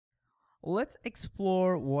Let's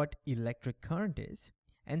explore what electric current is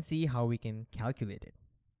and see how we can calculate it.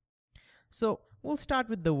 So we'll start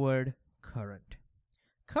with the word current.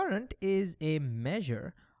 Current is a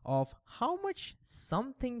measure of how much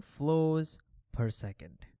something flows per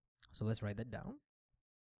second. So let's write that down.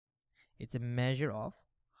 It's a measure of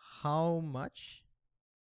how much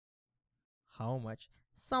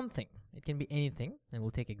something, it can be anything, and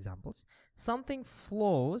we'll take examples, something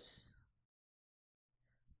flows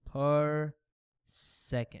per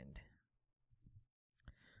second.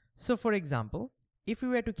 So for example, if we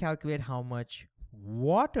were to calculate how much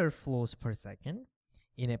water flows per second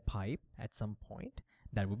in a pipe at some point,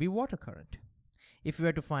 that would be water current. If we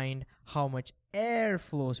were to find how much air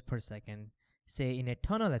flows per second, say in a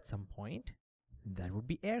tunnel at some point, that would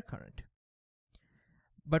be air current.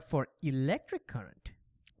 But for electric current,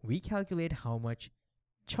 we calculate how much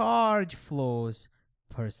charge flows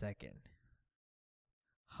per second.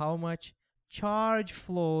 How much charge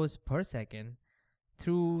flows per second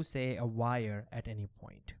through, say, a wire at any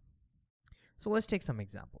point. So let's take some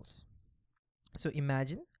examples. So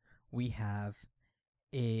imagine we have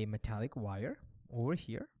a metallic wire over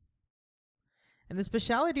here. And the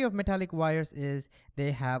specialty of metallic wires is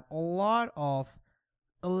they have a lot of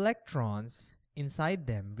electrons inside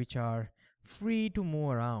them which are free to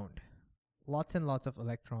move around. Lots and lots of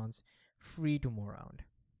electrons free to move around.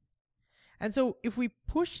 And so if we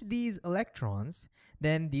push these electrons,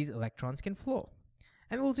 then these electrons can flow.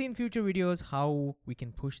 And we'll see in future videos how we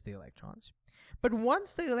can push the electrons. But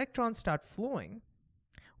once the electrons start flowing,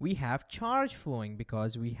 we have charge flowing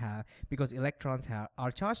because electrons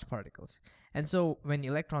are charged particles. And so when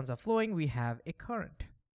electrons are flowing, we have a current.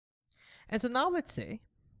 And so now let's say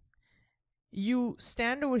you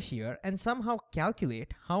stand over here and somehow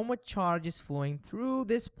calculate how much charge is flowing through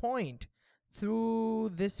this point.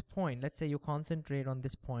 Let's say you concentrate on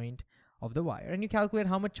this point of the wire and you calculate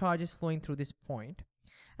how much charge is flowing through this point.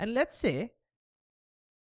 And let's say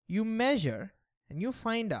you measure and you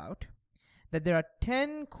find out that there are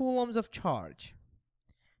 10 coulombs of charge.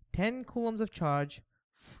 10 coulombs of charge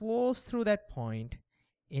flows through that point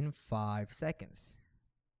in 5 seconds.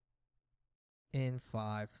 In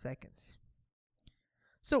 5 seconds.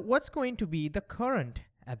 So what's going to be the current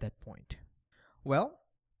at that point? Well,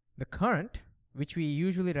 the current, which we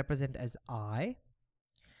usually represent as I,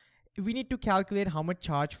 we need to calculate how much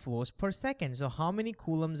charge flows per second. So how many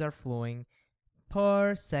coulombs are flowing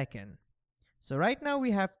per second? So right now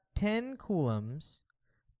we have 10 coulombs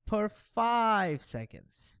per 5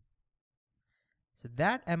 seconds. So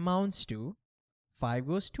that amounts to 5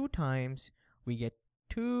 goes 2 times, we get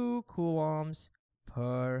 2 coulombs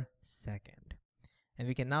per second. And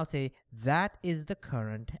we can now say that is the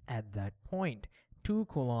current at that point, 2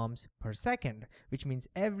 coulombs per second, which means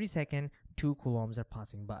every second 2 coulombs are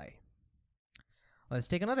passing by. Let's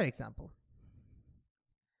take another example.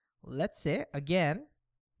 Let's say, again,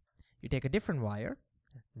 you take a different wire,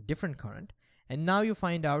 different current, and now you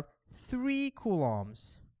find out 3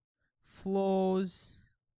 coulombs flows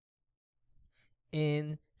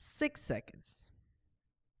in 6 seconds.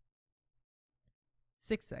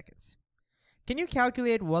 6 seconds. Can you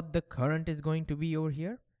calculate what the current is going to be over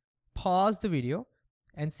here? Pause the video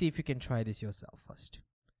and see if you can try this yourself first.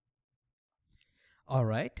 All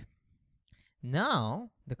right.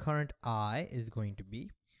 Now the current I is going to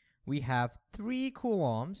be, we have 3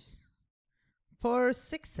 coulombs per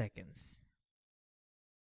 6 seconds.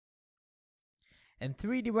 And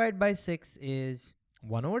 3 divided by 6 is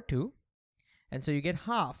 1/2. And so you get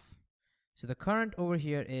half. So the current over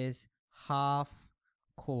here is half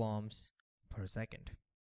coulombs per second.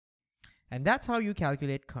 And that's how you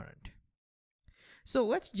calculate current. So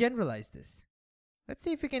let's generalize this. Let's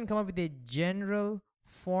see if we can come up with a general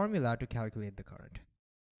formula to calculate the current.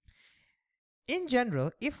 In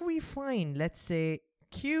general, if we find, let's say,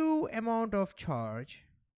 Q amount of charge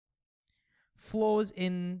flows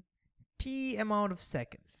in T amount of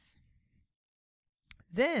seconds,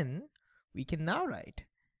 then we can now write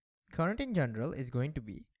current in general is going to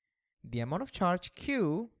be the amount of charge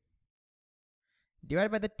Q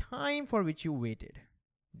divided by the time for which you waited,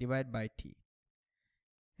 divided by T.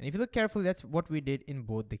 And if you look carefully, that's what we did in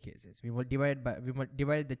both the cases. We divided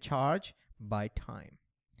the charge by time.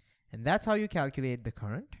 And that's how you calculate the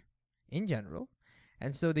current in general.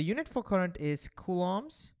 And so the unit for current is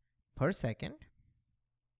coulombs per second.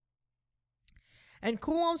 And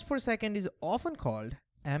coulombs per second is often called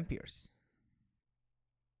amperes.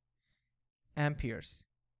 Amperes,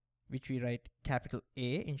 which we write capital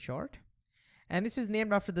A in short. And this is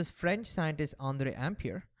named after this French scientist André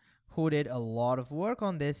Ampere, who did a lot of work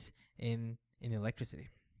on this in electricity.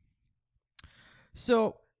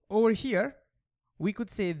 So over here, we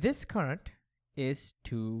could say this current is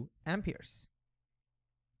 2 amperes.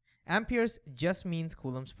 Amperes just means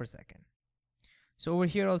coulombs per second. So over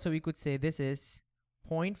here also we could say this is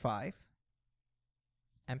 0.5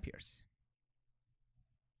 amperes.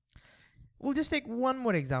 We'll just take one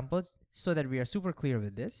more example so that we are super clear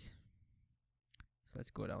with this. So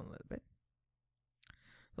let's go down a little bit.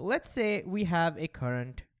 So let's say we have a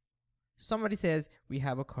current, somebody says we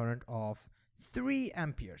have a current of 3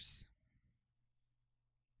 amperes.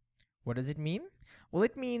 What does it mean? Well,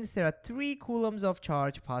 it means there are 3 coulombs of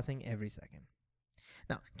charge passing every second.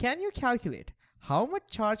 Now, can you calculate how much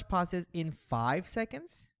charge passes in 5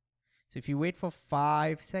 seconds? So if you wait for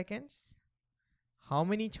 5 seconds, how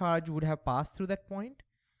many charge would have passed through that point?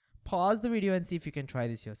 Pause the video and see if you can try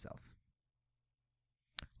this yourself.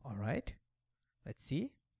 All right, let's see.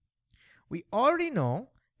 We already know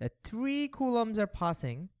that 3 coulombs are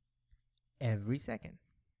passing every second.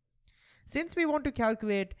 Since we want to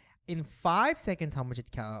calculate in 5 seconds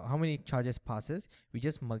how many charges passes, we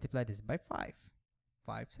just multiply this by 5.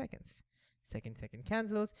 5 seconds. Second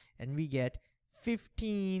cancels, and we get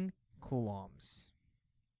 15 coulombs.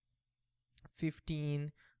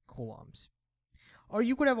 15 coulombs. Or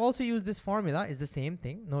you could have also used this formula. It's the same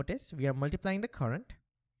thing. Notice we are multiplying the current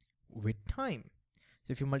with time.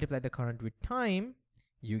 So if you multiply the current with time,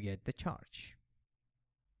 you get the charge.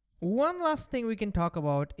 One last thing we can talk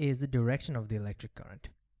about is the direction of the electric current.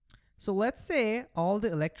 So let's say all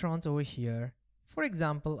the electrons over here, for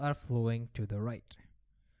example, are flowing to the right.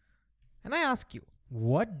 And I ask you,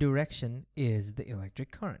 what direction is the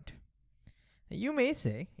electric current? You may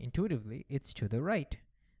say, intuitively, it's to the right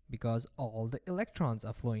because all the electrons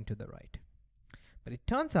are flowing to the right. But it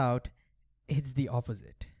turns out it's the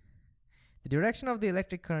opposite. The direction of the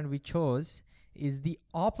electric current we chose is the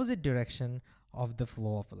opposite direction of the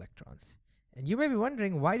flow of electrons. And you may be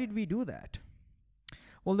wondering, why did we do that?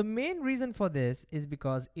 Well, the main reason for this is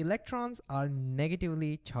because electrons are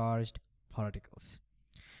negatively charged particles.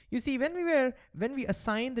 You see, when we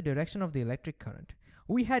assigned the direction of the electric current,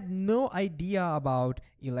 we had no idea about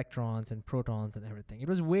electrons and protons and everything. It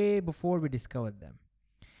was way before we discovered them.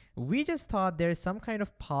 We just thought there is some kind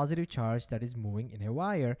of positive charge that is moving in a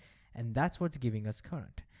wire, and that's what's giving us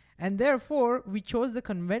current. And therefore, we chose the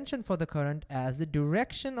convention for the current as the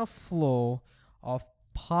direction of flow of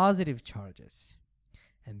positive charges.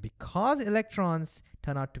 And because electrons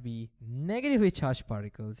turn out to be negatively charged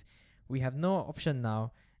particles, we have no option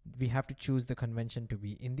now. We have to choose the convention to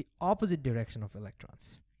be in the opposite direction of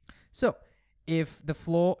electrons. So if the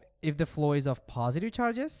flow is of positive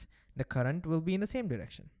charges, the current will be in the same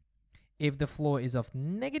direction. If the flow is of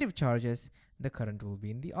negative charges, the current will be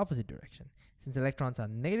in the opposite direction. Since electrons are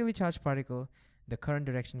negatively charged particle, the current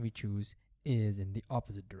direction we choose is in the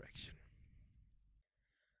opposite direction.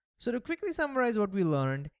 So to quickly summarize what we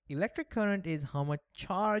learned, electric current is how much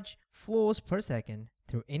charge flows per second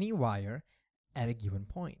through any wire at a given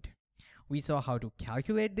point. We saw how to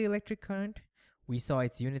calculate the electric current. We saw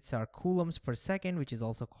its units are coulombs per second, which is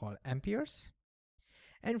also called amperes.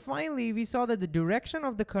 And finally, we saw that the direction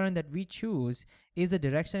of the current that we choose is the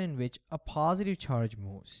direction in which a positive charge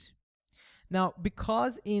moves. Now,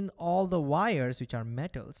 because in all the wires, which are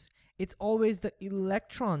metals, it's always the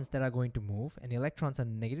electrons that are going to move, and electrons are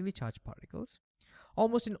negatively charged particles.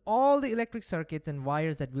 Almost in all the electric circuits and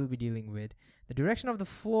wires that we'll be dealing with, the direction of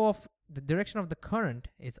the current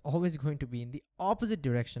is always going to be in the opposite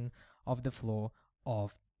direction of the flow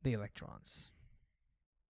of the electrons.